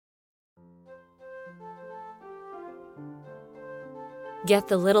Get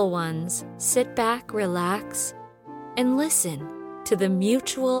the little ones, sit back, relax, and listen to the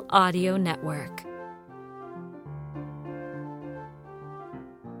Mutual Audio Network.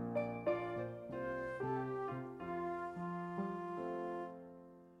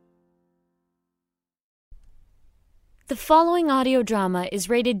 The following audio drama is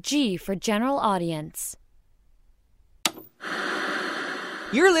rated G for general audience.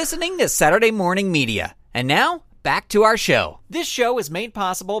 You're listening to Saturday Morning Media. And now, back to our show. This show is made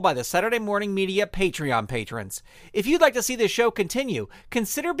possible by the Saturday Morning Media Patreon patrons. If you'd like to see the show continue,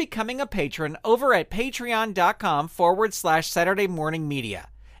 consider becoming a patron over at patreon.com/Saturday Morning Media.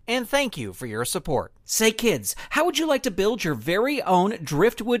 And thank you for your support. Say kids, how would you like to build your very own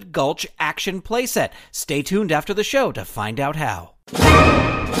Driftwood Gulch action playset? Stay tuned after the show to find out how.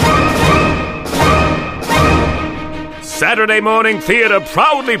 Saturday Morning Theater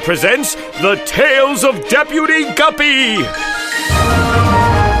proudly presents The Tales of Deputy Guppy!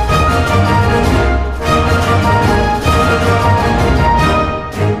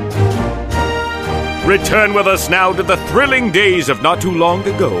 Return with us now to the thrilling days of not too long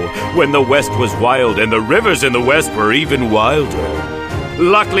ago, when the West was wild and the rivers in the West were even wilder.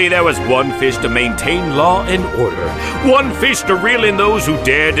 Luckily, there was one fish to maintain law and order. One fish to reel in those who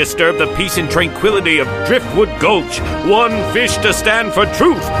dare disturb the peace and tranquility of Driftwood Gulch. One fish to stand for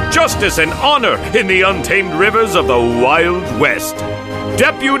truth, justice, and honor in the untamed rivers of the Wild West.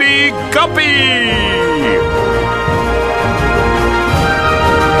 Deputy Guppy!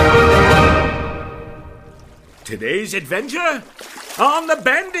 Today's adventure? On the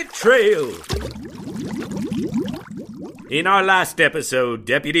Bandit Trail. In our last episode,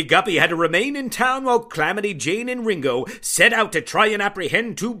 Deputy Guppy had to remain in town while Calamity Jane and Ringo set out to try and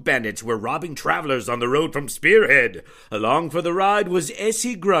apprehend two bandits who were robbing travelers on the road from Spearhead. Along for the ride was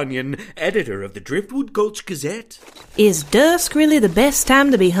Essie Grunion, editor of the Driftwood Gulch Gazette. Is dusk really the best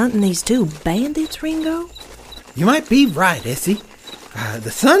time to be hunting these two bandits, Ringo? You might be right, Essie.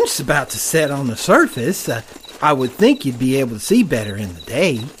 The sun's about to set on the surface. I would think you'd be able to see better in the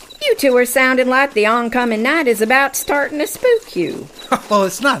day. You two are sounding like the oncoming night is about starting to spook you. Oh,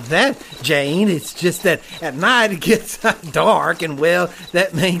 it's not that, Jane. It's just that at night it gets dark, and, well,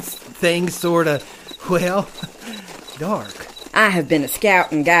 that makes things sort of, well, dark. I have been a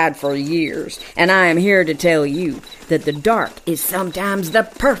scout and guide for years, and I am here to tell you that the dark is sometimes the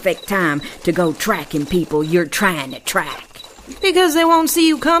perfect time to go tracking people you're trying to track. Because they won't see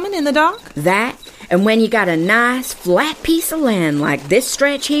you coming in the dark? That, and when you got a nice, flat piece of land like this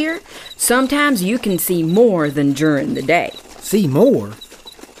stretch here, sometimes you can see more than during the day. See more?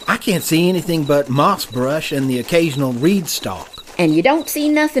 I can't see anything but moss brush and the occasional reed stalk. And you don't see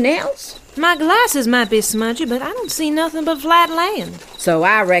nothing else? My glasses might be smudgy, but I don't see nothing but flat land. So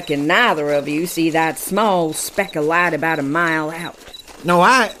I reckon neither of you see that small speck of light about a mile out. No,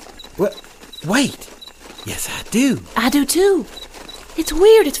 wait. Yes, I do. I do too. It's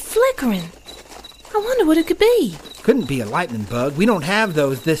weird, it's flickering. I wonder what it could be. Couldn't be a lightning bug. We don't have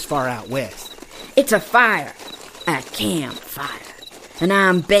those this far out west. It's a fire. A campfire. And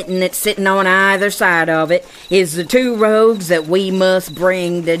I'm betting that sitting on either side of it is the two rogues that we must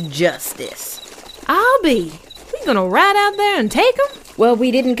bring to justice. I'll be. We gonna ride out there and take them? Well,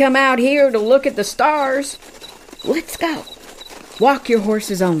 we didn't come out here to look at the stars. Let's go. Walk your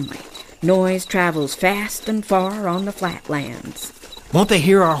horses only. Noise travels fast and far on the flatlands. Won't they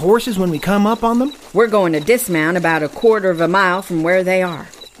hear our horses when we come up on them? We're going to dismount about 1/4 of a mile from where they are.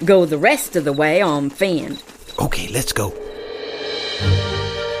 Go the rest of the way on Finn. Okay, let's go.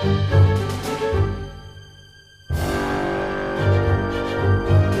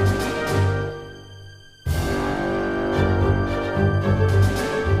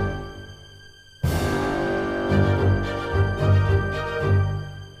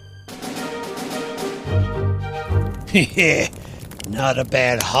 Not a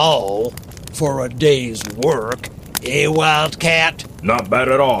bad haul for a day's work, eh, Wildcat? Not bad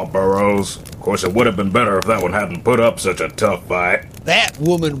at all, Burroughs. Of course, it would have been better if that one hadn't put up such a tough fight. That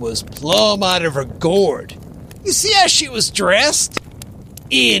woman was plumb out of her gourd. You see how she was dressed?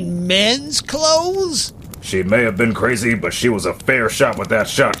 In men's clothes? She may have been crazy, but she was a fair shot with that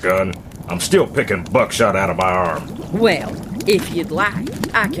shotgun. I'm still picking buckshot out of my arm. Well, if you'd like,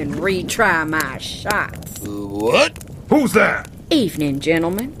 I can retry my shots. What? Who's that? Evening,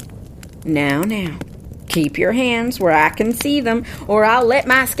 gentlemen. Now. Keep your hands where I can see them, or I'll let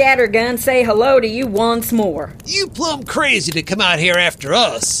my scattergun say hello to you once more. You plumb crazy to come out here after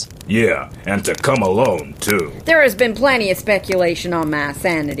us. Yeah, and to come alone, too. There has been plenty of speculation on my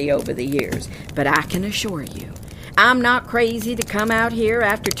sanity over the years, but I can assure you, I'm not crazy to come out here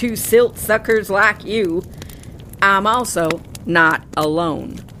after two silt suckers like you. I'm also not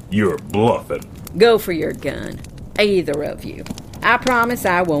alone. You're bluffing. Go for your gun, either of you. I promise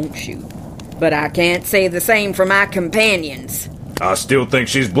I won't shoot. But I can't say the same for my companions. I still think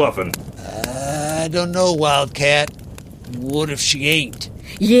she's bluffing. I don't know, Wildcat. What if she ain't?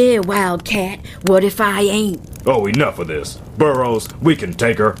 Yeah, Wildcat, what if I ain't? Oh, enough of this. Burrows, we can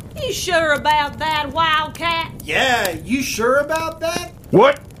take her. You sure about that, Wildcat? Yeah, you sure about that?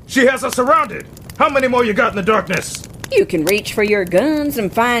 What? She has us surrounded. How many more you got in the darkness? You can reach for your guns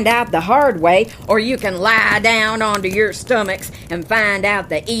and find out the hard way, or you can lie down onto your stomachs and find out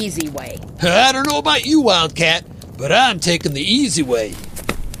the easy way. I don't know about you, Wildcat, but I'm taking the easy way.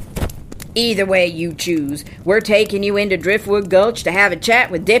 Either way you choose, we're taking you into Driftwood Gulch to have a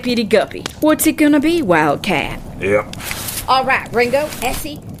chat with Deputy Guppy. What's it gonna be, Wildcat? Yep. All right, Ringo,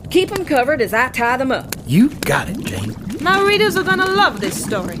 Essie, keep them covered as I tie them up. You got it, Jane. My readers are gonna love this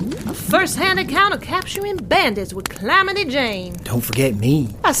story. A first-hand account of capturing bandits with Calamity Jane. Don't forget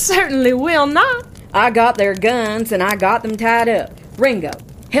me. I certainly will not. I got their guns and I got them tied up. Ringo,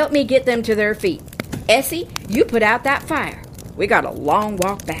 help me get them to their feet. Essie, you put out that fire. We got a long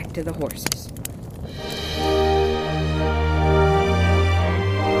walk back to the horses.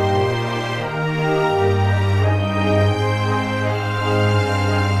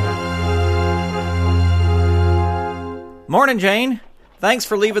 Morning, Jane. Thanks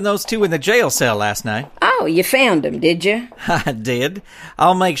for leaving those two in the jail cell last night. Oh, you found them, did you? I did.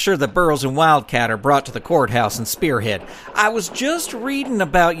 I'll make sure that Burrows and Wildcat are brought to the courthouse in Spearhead. I was just reading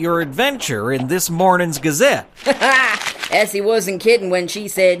about your adventure in this morning's Gazette. Essie wasn't kidding when she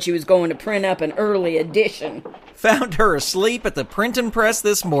said she was going to print up an early edition. Found her asleep at the printing press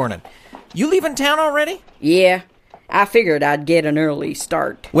this morning. You leaving town already? Yeah, I figured I'd get an early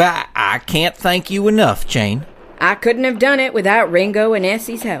start. Well, I can't thank you enough, Jane. I couldn't have done it without Ringo and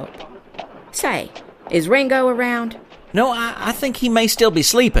Essie's help. Say, is Ringo around? No, I think he may still be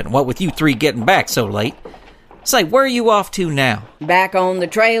sleeping, what with you three getting back so late. Say, where are you off to now? Back on the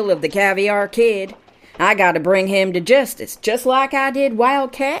trail of the Caviar Kid. I gotta bring him to justice, just like I did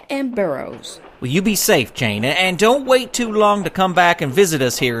Wildcat and Burrows. Well, you be safe, Jane, and don't wait too long to come back and visit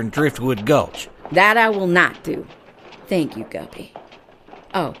us here in Driftwood Gulch. That I will not do. Thank you, Guppy.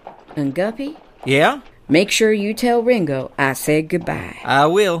 Oh, and Guppy? Yeah? Make sure you tell Ringo I said goodbye. I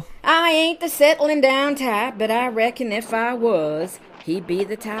will. I ain't the settling down type, but I reckon if I was, he'd be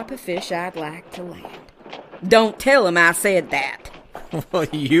the type of fish I'd like to land. Don't tell him I said that. Well,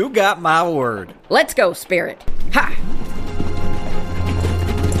 you got my word. Let's go, Spirit. Ha!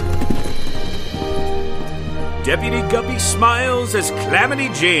 Deputy Guppy smiles as Calamity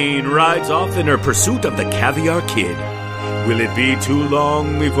Jane rides off in her pursuit of the Caviar Kid. Will it be too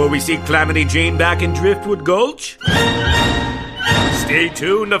long before we see Calamity Jane back in Driftwood Gulch? Stay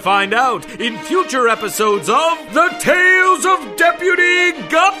tuned to find out in future episodes of The Tales of Deputy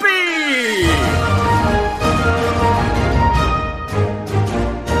Guppy!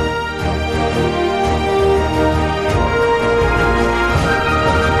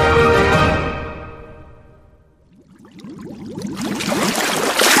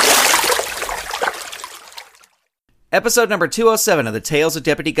 Episode number 207 of The Tales of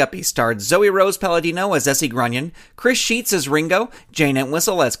Deputy Guppy starred Zoe Rose Palladino as Essie Grunion, Chris Sheets as Ringo, Jane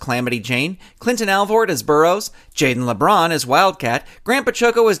Entwistle as Calamity Jane, Clinton Alvord as Burrows, Jaden LeBron as Wildcat, Grant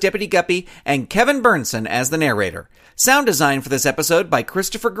Pachoco as Deputy Guppy, and Kevin Burnson as the narrator. Sound design for this episode by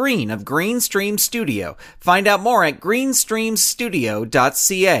Christopher Green of Greenstream Studio. Find out more at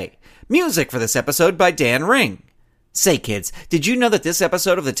greenstreamstudio.ca. Music for this episode by Dan Ring. Say, kids, did you know that this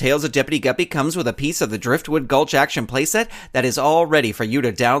episode of The Tales of Deputy Guppy comes with a piece of the Driftwood Gulch action playset that is all ready for you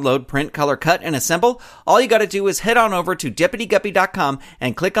to download, print, color, cut, and assemble? All you gotta do is head on over to DeputyGuppy.com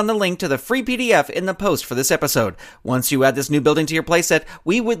and click on the link to the free PDF in the post for this episode. Once you add this new building to your playset,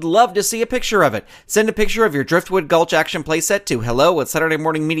 we would love to see a picture of it. Send a picture of your Driftwood Gulch action playset to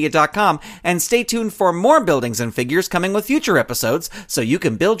hello@SaturdayMorningMedia.com and stay tuned for more buildings and figures coming with future episodes so you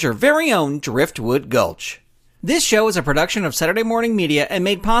can build your very own Driftwood Gulch. This show is a production of Saturday Morning Media and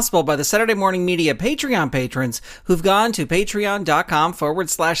made possible by the Saturday Morning Media Patreon patrons who've gone to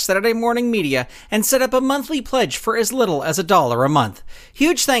patreon.com/Saturday Morning Media and set up a monthly pledge for as little as $1 a month.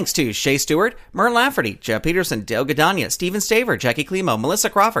 Huge thanks to Shay Stewart, Myrn Lafferty, Jeff Peterson, Dale Gadania, Stephen Staver, Jackie Klimo, Melissa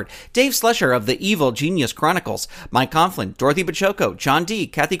Crawford, Dave Slusher of the Evil Genius Chronicles, Mike Conflin, Dorothy Pachoco, John D.,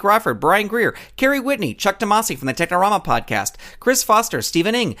 Kathy Crawford, Brian Greer, Carrie Whitney, Chuck Tomasi from the Technorama podcast, Chris Foster,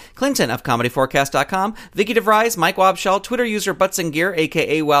 Stephen Ing, Clinton of ComedyForecast.com, Vicky DeVry, Rise, Mike Wobschall, Twitter user Buttsandgear,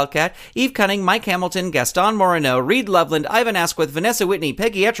 aka Wildcat, Eve Cunning, Mike Hamilton, Gaston Moreno, Reed Loveland, Ivan Asquith, Vanessa Whitney,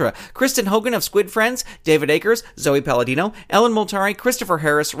 Peggy Etra, Kristen Hogan of Squid Friends, David Akers, Zoe Palladino, Ellen Multari, Christopher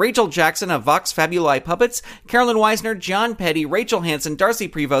Harris, Rachel Jackson of Vox Fabuli Puppets, Carolyn Weisner, John Petty, Rachel Hansen, Darcy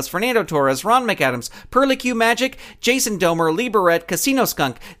Prevost, Fernando Torres, Ron McAdams, Pearly Q Magic, Jason Domer, Lee Barrett, Casino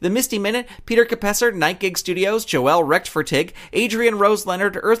Skunk, The Misty Minute, Peter Capesser, Night Gig Studios, Joelle Rechtfertig, Adrian Rose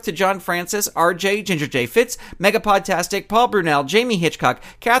Leonard, Earth to John Francis, RJ, Ginger J. Fitz, Megapodtastic, Paul Brunel, Jamie Hitchcock,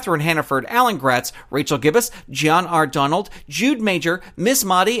 Catherine Hannaford, Alan Gratz, Rachel Gibbous, John R. Donald, Jude Major, Miss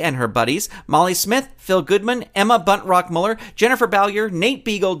Maudie and her buddies, Molly Smith, Phil Goodman, Emma Buntrock Muller, Jennifer Bowyer, Nate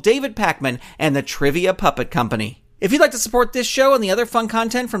Beagle, David Packman, and the Trivia Puppet Company. If you'd like to support this show and the other fun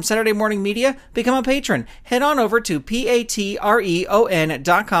content from Saturday Morning Media, become a patron. Head on over to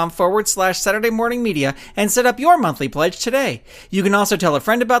patreon.com/Saturday Morning Media and set up your monthly pledge today. You can also tell a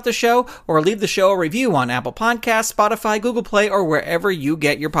friend about the show or leave the show a review on Apple Podcasts, Spotify, Google Play, or wherever you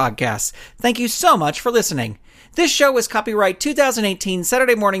get your podcasts. Thank you so much for listening. This show is copyright 2018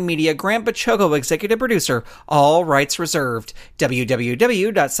 Saturday Morning Media, Grant Bachogo, executive producer, all rights reserved.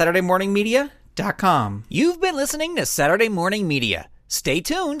 www.SaturdayMorningMedia.com. You've been listening to Saturday Morning Media. Stay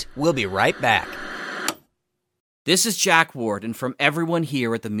tuned. We'll be right back. This is Jack Ward, and from everyone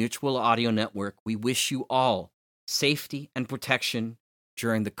here at the Mutual Audio Network, we wish you all safety and protection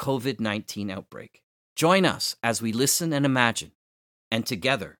during the COVID-19 outbreak. Join us as we listen and imagine, and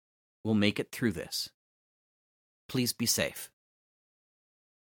together we'll make it through this. Please be safe.